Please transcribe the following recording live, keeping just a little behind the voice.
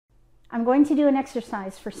I'm going to do an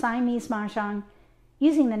exercise for Siamese Mah Jongg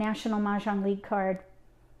using the National Mah Jongg League card.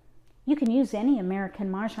 You can use any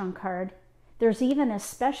American Mah Jongg card. There's even a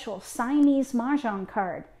special Siamese Mah Jongg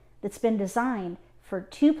card that's been designed for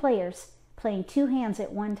 2 players playing 2 hands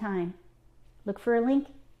at one time. Look for a link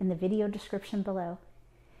in the video description below.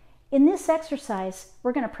 In this exercise,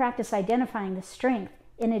 we're going to practice identifying the strength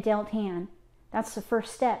in a dealt hand. That's the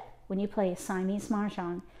first step when you play Siamese Mah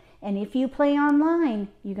Jongg. And if you play online,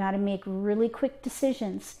 you got to make really quick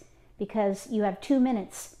decisions because you have 2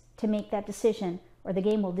 minutes to make that decision or the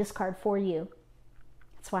game will discard for you.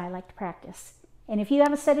 That's why I like to practice. And if you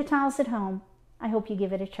have a set of tiles at home, I hope you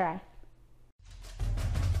give it a try.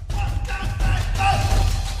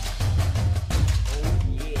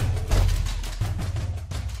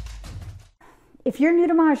 If you're new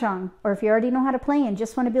to Mah Jongg, or if you already know how to play and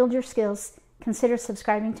just want to build your skills, consider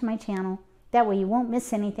subscribing to my channel. That way you won't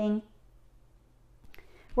miss anything.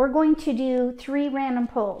 We're going to do 3 random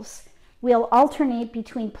pulls. We'll alternate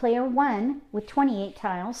between player 1 with 28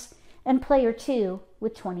 tiles and player 2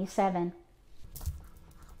 with 27.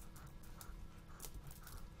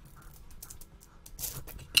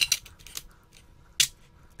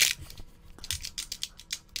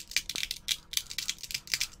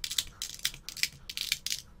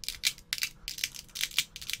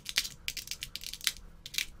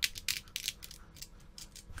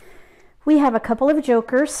 We have a couple of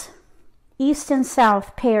jokers, east and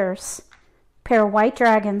south pairs, pair of white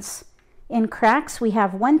dragons. In cracks we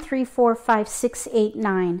have 1, 3, 4, 5, 6, 8,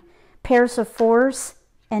 9, pairs of 4s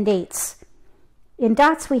and 8s. In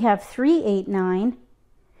dots we have 3, 8, 9,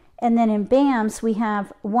 and then in bams we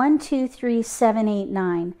have 1, 2, 3, 7, 8,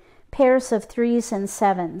 9, pairs of 3s and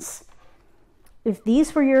 7s. If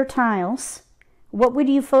these were your tiles, what would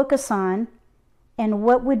you focus on and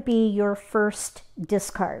what would be your first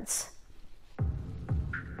discards?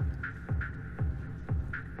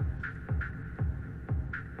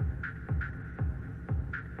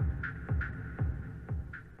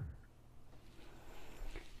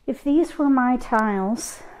 If these were my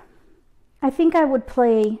tiles, I think I would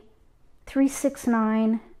play 3, 6,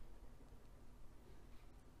 9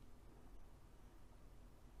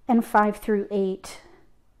 and 5 through 8.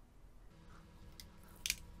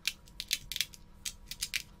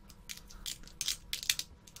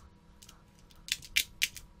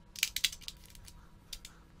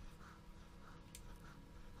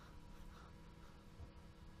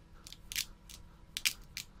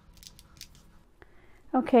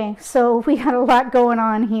 Okay, so we got a lot going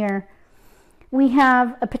on here. We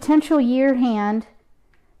have a potential year hand.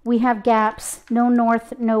 We have gaps, no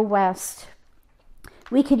north, no west.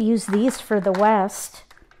 We could use these for the west,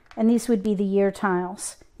 and these would be the year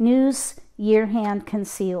tiles. News, year hand,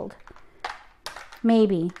 concealed.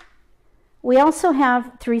 Maybe. We also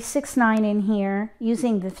have 3, 6, 9 in here,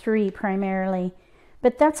 using the 3 primarily.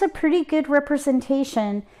 But that's a pretty good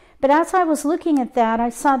representation. But as I was looking at that, I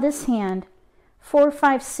saw this hand. 4,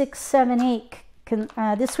 5, 6, 7, 8.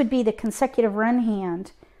 This would be the consecutive run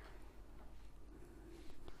hand.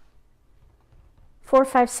 4,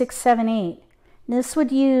 5, 6, 7, 8. This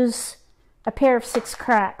would use a pair of 6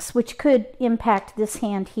 cracks, which could impact this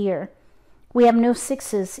hand here. We have no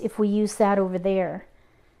 6s if we use that over there.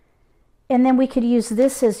 And then we could use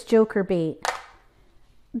this as joker bait.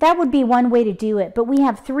 That would be one way to do it, but we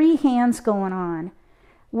have 3 hands going on.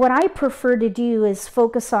 What I prefer to do is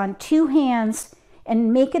focus on 2 hands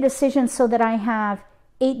and make a decision so that I have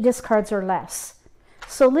 8 discards or less.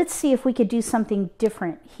 So let's see if we could do something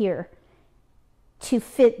different here to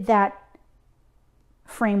fit that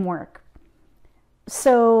framework.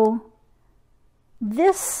 So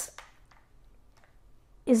this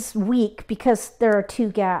is weak because there are 2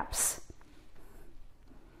 gaps.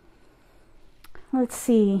 Let's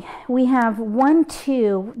see, we have 1,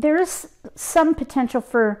 2. There's some potential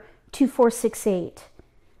for 2, 4, 6, 8.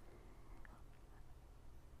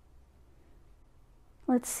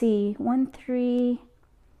 Let's see, 1, 3.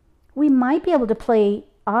 We might be able to play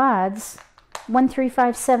odds. 1, 3,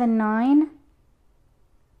 5, 7, 9.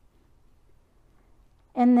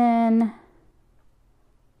 And then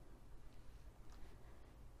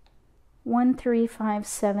 1, 3, 5,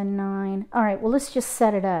 7, 9. All right, well, let's just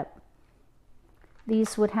set it up.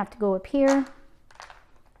 These would have to go up here.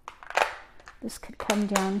 This could come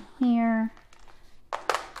down here.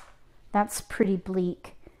 That's pretty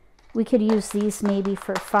bleak. We could use these maybe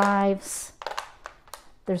for 5s.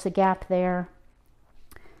 There's a gap there.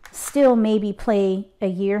 Still maybe play a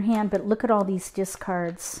year hand, but look at all these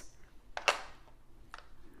discards.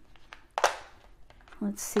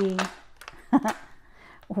 Let's see.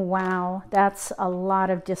 Wow, that's a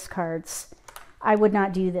lot of discards. I would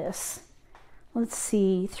not do this. Let's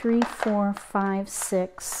see, 3, 4, 5,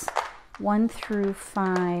 6, 1 through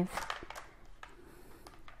 5,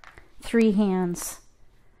 3 hands,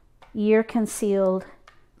 year concealed,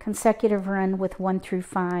 consecutive run with 1 through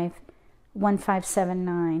 5, 1, 5, 7,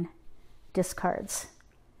 9, discards.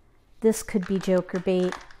 This could be joker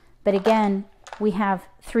bait, but again, we have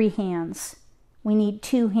 3 hands. We need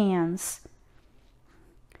 2 hands.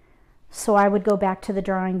 So I would go back to the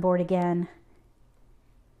drawing board again.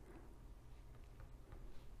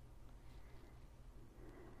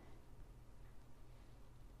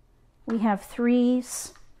 We have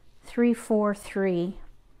 3s, 3, 4, 3.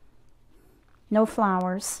 No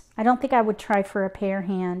flowers. I don't think I would try for a pair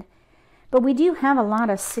hand, but we do have a lot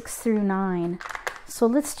of 6 through 9. So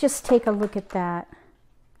let's just take a look at that.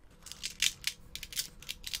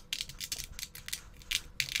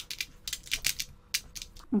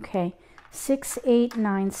 Okay, 6, 8,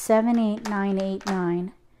 9, 7, 8, 9, 8,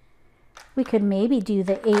 9. We could maybe do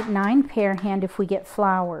the 8, 9 pair hand if we get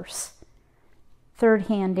flowers. Third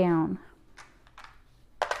hand down.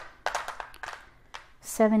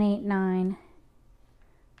 7, 8, 9.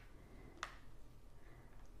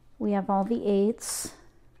 We have all the 8s.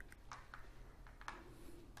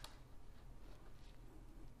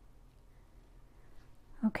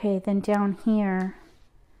 Okay, then down here,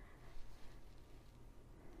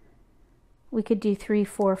 we could do 3,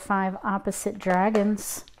 4, 5 opposite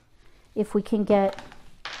dragons if we can get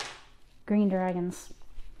green dragons.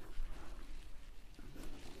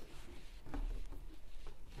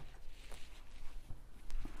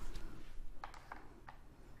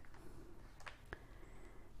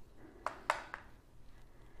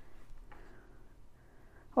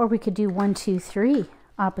 Or we could do 1, 2, 3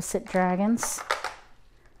 opposite dragons.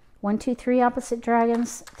 1, 2, 3 opposite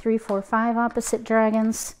dragons, 3, 4, 5 opposite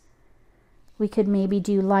dragons. We could maybe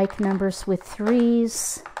do like numbers with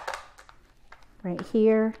 3s. Right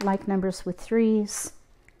here, like numbers with 3s.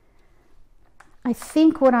 I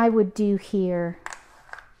think what I would do here,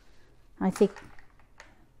 I think,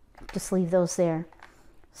 just leave those there.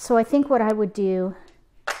 So I think what I would do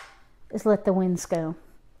is let the winds go.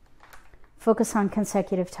 Focus on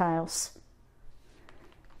consecutive tiles.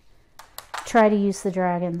 Try to use the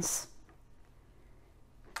dragons.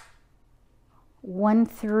 1,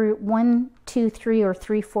 2, 3, or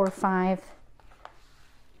 3, 4, 5.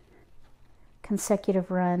 Consecutive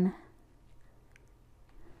run.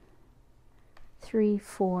 3,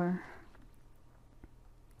 4.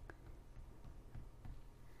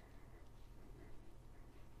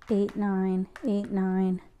 8, 9, 8,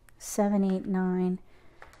 9, 7, 8, 9.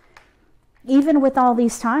 Even with all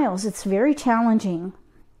these tiles, it's very challenging.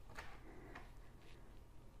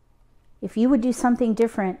 If you would do something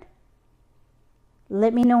different,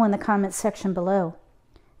 let me know in the comment section below.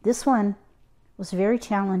 This one was very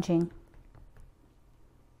challenging.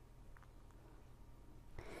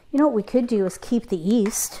 You know what we could do is keep the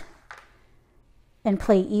east and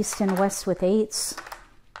play east and west with 8s.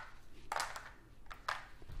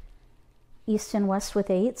 East and west with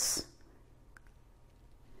 8s.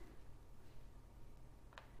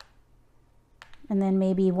 And then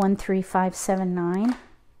maybe 1, 3, 5, 7, 9.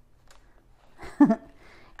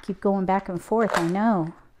 Keep going back and forth, I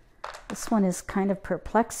know. This one is kind of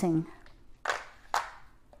perplexing.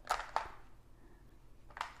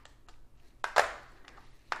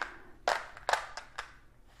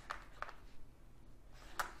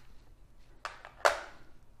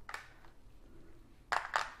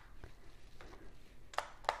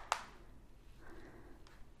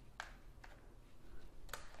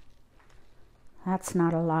 That's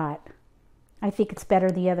not a lot. I think it's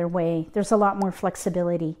better the other way. There's a lot more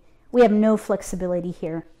flexibility. We have no flexibility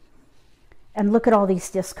here. And look at all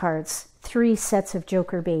these discards. 3 sets of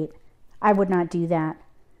joker bait. I would not do that.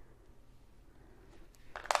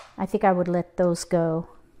 I think I would let those go.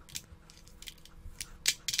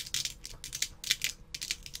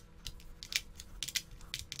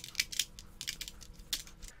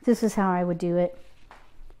 This is how I would do it.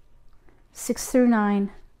 6 through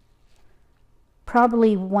 9.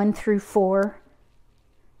 Probably 1 through 4,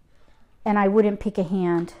 and I wouldn't pick a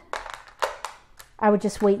hand. I would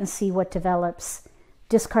just wait and see what develops.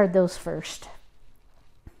 Discard those first.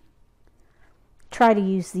 Try to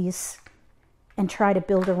use these and try to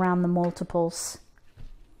build around the multiples.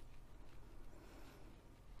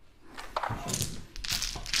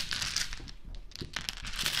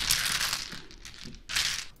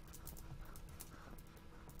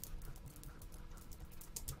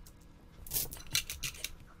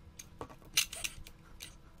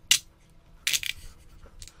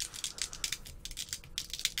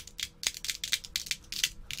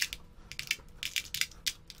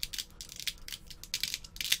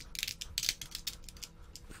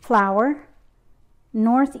 flower,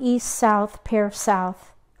 north, east, south, pair of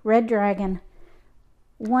south, red dragon.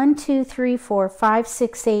 1, 2, 3, 4, 5,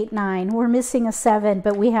 6, 8, 9. We're missing a 7,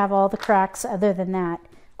 but we have all the cracks other than that.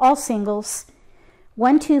 All singles.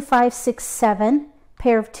 1, 2, 5, 6, 7,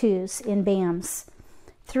 pair of 2s in BAMs.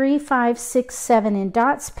 3, 5, 6, 7 in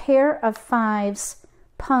dots, pair of 5s,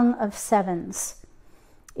 pung of 7s.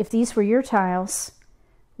 If these were your tiles,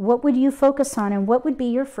 what would you focus on and what would be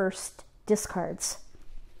your first discards?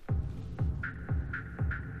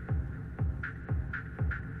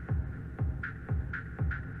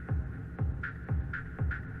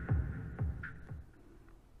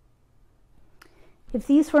 If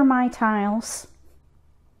these were my tiles,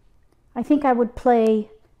 I think I would play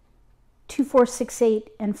 2, 4, 6, 8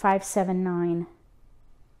 and 5, 7, 9.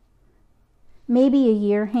 Maybe a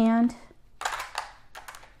year hand.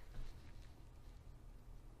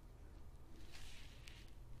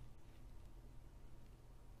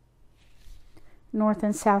 North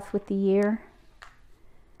and south with the year.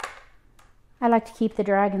 I like to keep the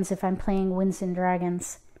dragons if I'm playing winds and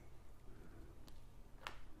dragons.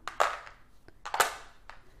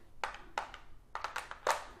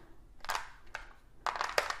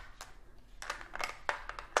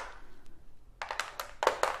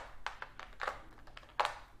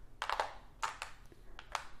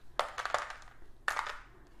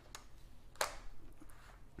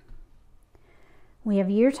 We have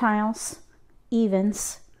year tiles,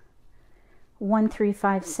 evens, 1, 3,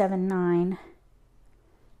 5, 7, 9.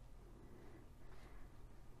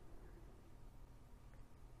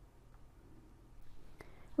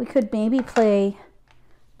 We could maybe play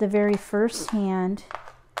the very first hand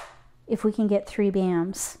if we can get 3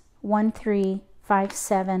 BAMs. 1, 3, 5,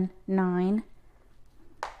 7, 9.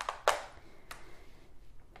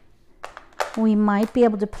 We might be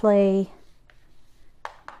able to play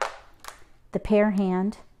the pair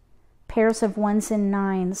hand, pairs of 1s and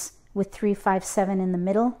 9s with 3, 5, 7 in the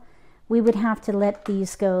middle. We would have to let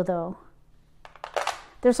these go though.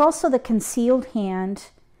 There's also the concealed hand,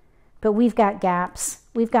 but we've got gaps.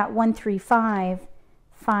 We've got 1, 3, 5,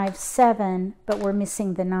 5, 7, but we're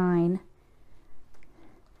missing the 9.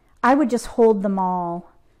 I would just hold them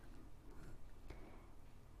all.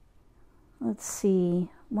 Let's see,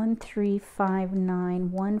 1, 3, 5,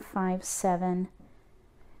 9, 1, 5, 7.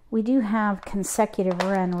 We do have consecutive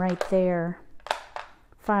run right there.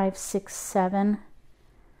 5, 6, 7.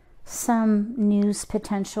 Some news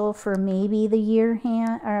potential for maybe the year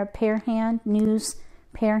hand or pair hand, news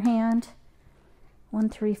pair hand. 1,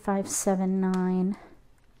 3, 5, 7, 9.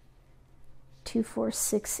 2, 4,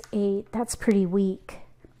 6, 8. That's pretty weak.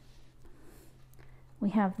 We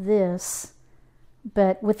have this,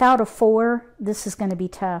 but without a 4, this is going to be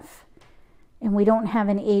tough. And we don't have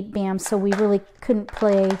an 8 BAM, so we really couldn't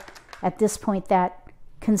play at this point that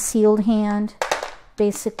concealed hand.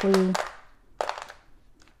 Basically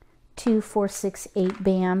 2, 4, 6, 8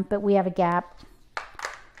 BAM, but we have a gap.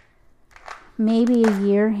 Maybe a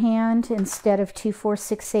year hand instead of 2, 4,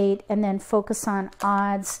 6, 8, and then focus on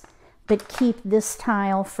odds, but keep this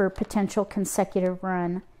tile for potential consecutive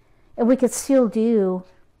run. And we could still do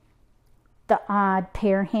the odd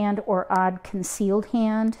pair hand or odd concealed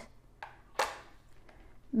hand.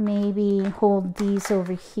 Maybe hold these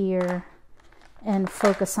over here and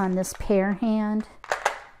focus on this pair hand.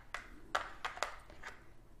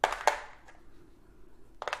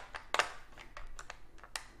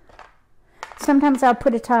 Sometimes I'll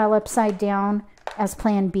put a tile upside down as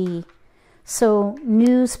plan B. So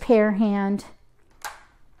news pair hand,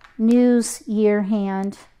 news year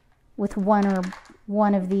hand with one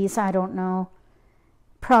of these, I don't know.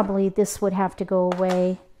 Probably this would have to go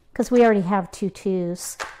away, because we already have 2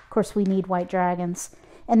 2s. Of course, we need white dragons.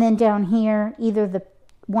 And then down here, either the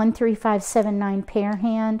 1, 3, 5, 7, 9 pair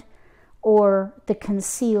hand or the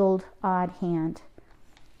concealed odd hand.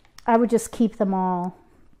 I would just keep them all.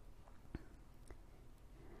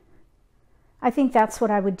 I think that's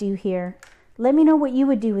what I would do here. Let me know what you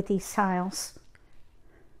would do with these tiles.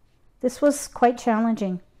 This was quite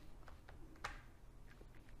challenging.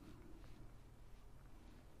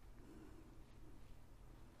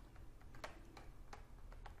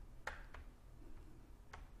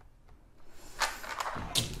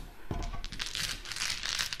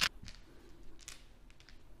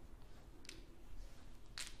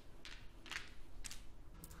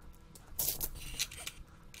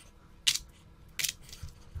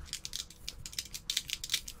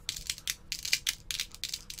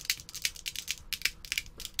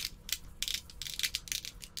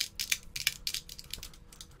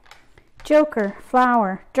 Joker,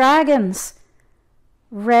 flower, dragons,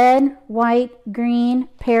 red, white, green,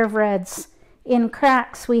 pair of reds. In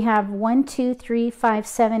cracks, we have 1, 2, 3, 5,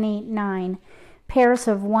 7, 8, 9. Pairs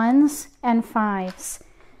of 1s and 5s.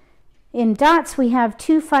 In dots, we have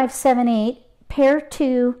 2, 5, 7, 8, pair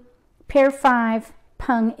 2, pair 5,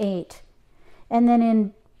 pung 8. And then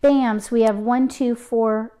in bams, we have 1, 2,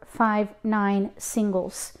 4, 5, 9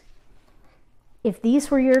 singles. If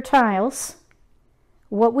these were your tiles,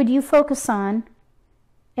 what would you focus on,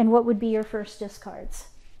 and what would be your first discards?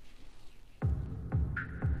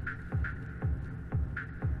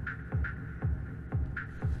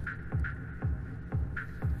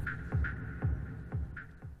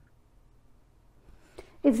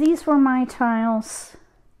 If these were my tiles,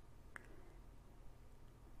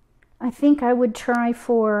 I think I would try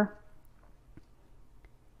for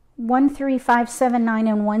 1, 3, 5, 7, 9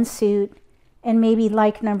 in one suit, and maybe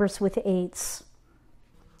like numbers with 8s.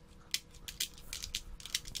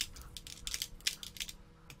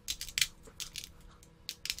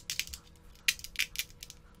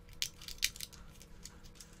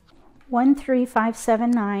 One, 3, 5,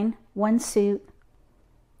 7, 9, one suit,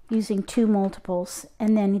 using 2 multiples,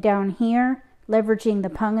 and then down here leveraging the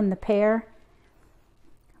pung and the pair,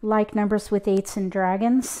 like numbers with 8s and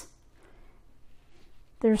dragons.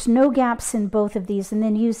 There's no gaps in both of these, and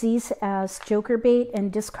then use these as joker bait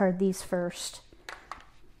and discard these first.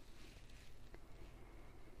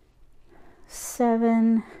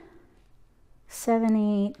 7, 7,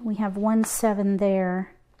 8, we have 1 7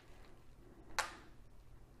 there.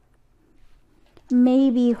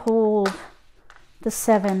 Maybe hold the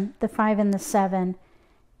 7, the 5 and the 7.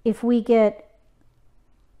 If we get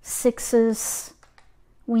 6s,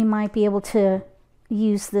 we might be able to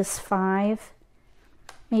use this 5.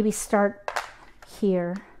 Maybe start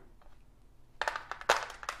here.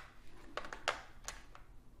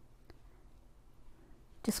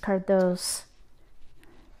 Discard those.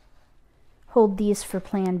 Hold these for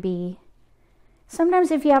plan B.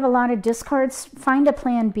 Sometimes if you have a lot of discards, find a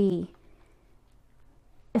plan B,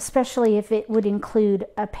 especially if it would include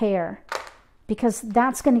a pair, because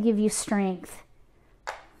that's going to give you strength.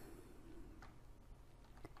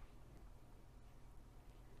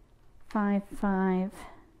 Five, 5,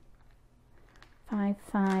 5,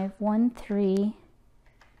 5, 1, 3,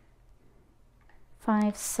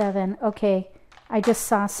 5, 7. Okay, I just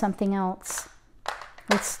saw something else.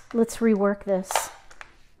 Let's rework this.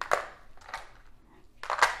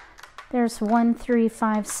 There's 1, 3,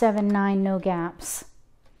 5, 7, 9, no gaps.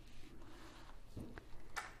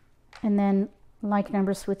 And then like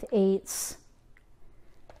numbers with 8s.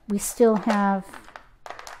 We still have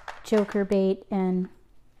joker bait and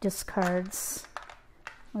discards.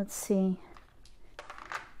 Let's see.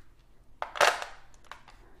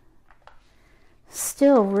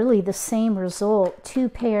 Still really the same result. 2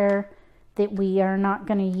 pair that we are not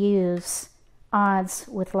going to use, odds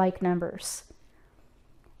with like numbers.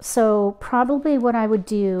 So probably what I would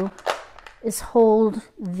do is hold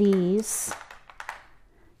these,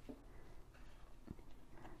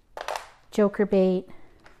 joker bait,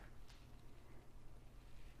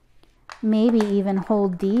 maybe even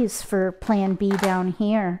hold these for plan B down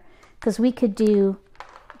here, because we could do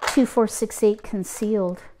 2, 4, 6, 8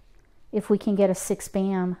 concealed if we can get a 6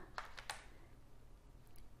 bam.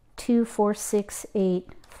 2, 4, 6, 8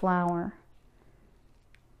 flower.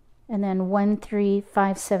 And then 1, 3,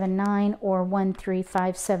 5, 7, 9, or 1, 3,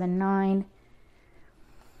 5, 7, 9.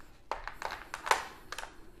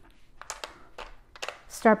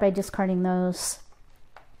 Start by discarding those.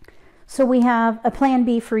 So we have a plan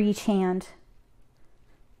B for each hand.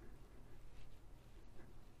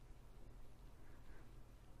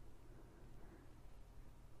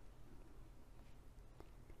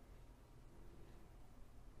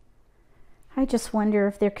 I just wonder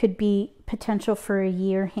if there could be potential for a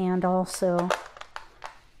year hand also.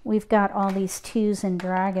 We've got all these 2s and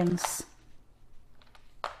dragons.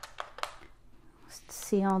 Let's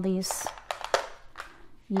see all these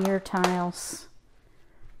year tiles.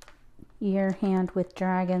 Year hand with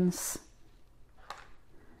dragons.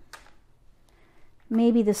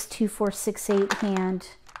 Maybe this 2, 4, 6, 8 hand,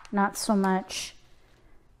 not so much.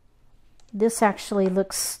 This actually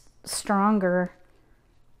looks stronger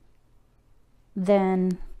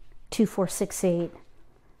than 2, 4, 6, 8.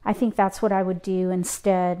 I think that's what I would do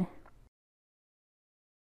instead.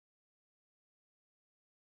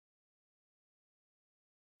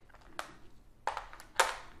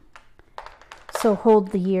 So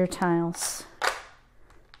hold the year tiles.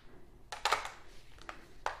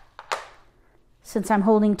 Since I'm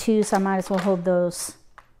holding 2s, I might as well hold those.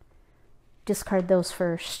 Discard those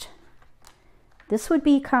first. This would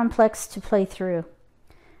be complex to play through.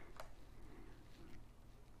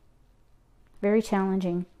 Very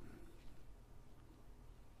challenging.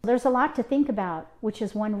 There's a lot to think about, which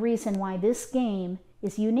is one reason why this game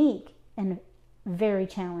is unique and very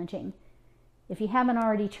challenging. If you haven't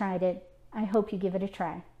already tried it, I hope you give it a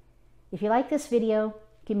try. If you like this video,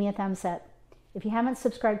 give me a thumbs up. If you haven't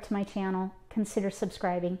subscribed to my channel, consider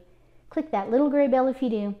subscribing. Click that little gray bell if you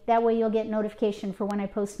do. That way you'll get notification for when I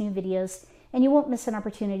post new videos, and you won't miss an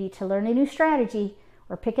opportunity to learn a new strategy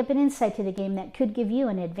or pick up an insight to the game that could give you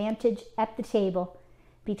an advantage at the table.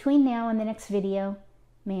 Between now and the next video,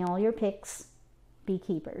 may all your picks be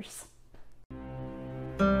keepers.